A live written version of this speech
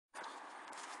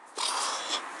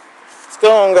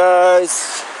going,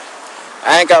 guys?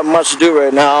 I ain't got much to do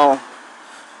right now.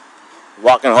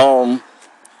 Walking home,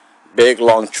 big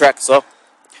long trek, so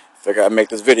figure I'd make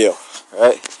this video.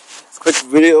 Right? It's a quick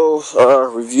video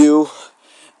review,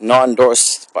 not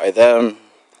endorsed by them.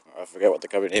 I forget what the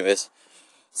company name is.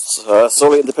 It's,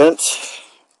 solely independent.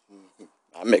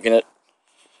 I'm making it.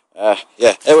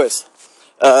 Yeah. Anyways,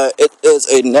 it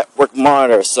is a network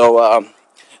monitor. So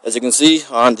as you can see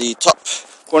on the top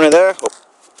corner there,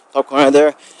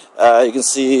 you can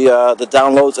see the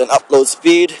downloads and upload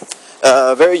speed.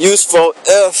 Very useful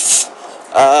if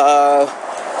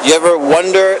you ever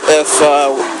wonder if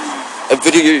a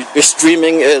video you're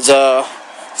streaming is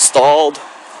stalled,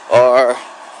 or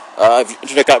if your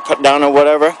internet got cut down or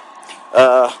whatever.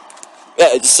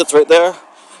 Yeah, it just sits right there.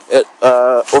 It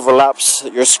overlaps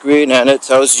your screen and it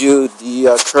tells you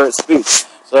the current speed.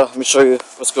 So let me show you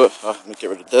what's going on. Let me get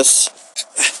rid of this.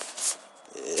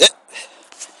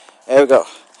 There we go.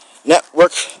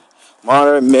 Network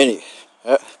Monitor Mini.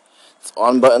 It's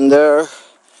on button there.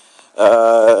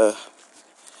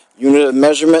 Unit of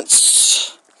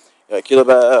measurements.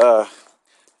 Kilobyte.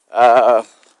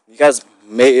 You guys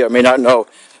may or may not know.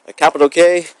 A capital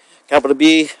K, capital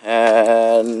B,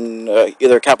 and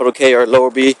either capital K or lower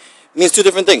B means two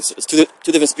different things. It's two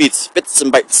different speeds, bits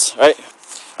and bytes. Right?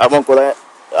 I won't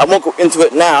go into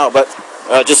it now, but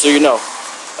just so you know,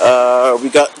 we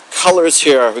got colors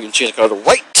here. We can change the color to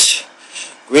white,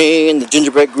 green, the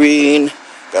gingerbread green,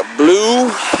 got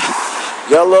blue,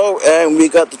 yellow, and we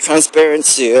got the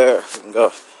transparency here. We can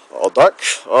go all dark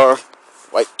or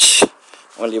white. I'm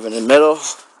going to leave it in the middle.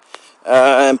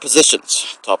 And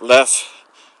positions, top left,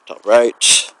 top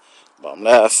right, bottom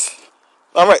left,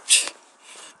 bottom right.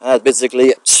 That's basically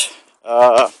it.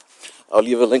 I'll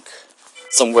leave a link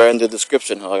somewhere in the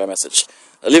description. Oh, I got a message.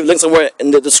 I'll leave a link somewhere in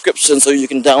the description so you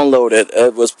can download it.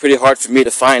 It was pretty hard for me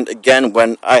to find again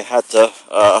when I had to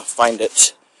find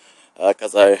it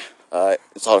because I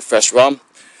installed a fresh ROM.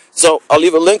 So I'll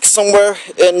leave a link somewhere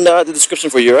in the description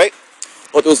for you, right?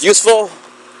 Hope it was useful.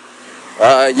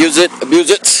 Use it, abuse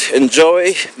it,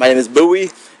 enjoy. My name is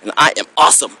Bowie, and I am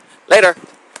awesome. Later.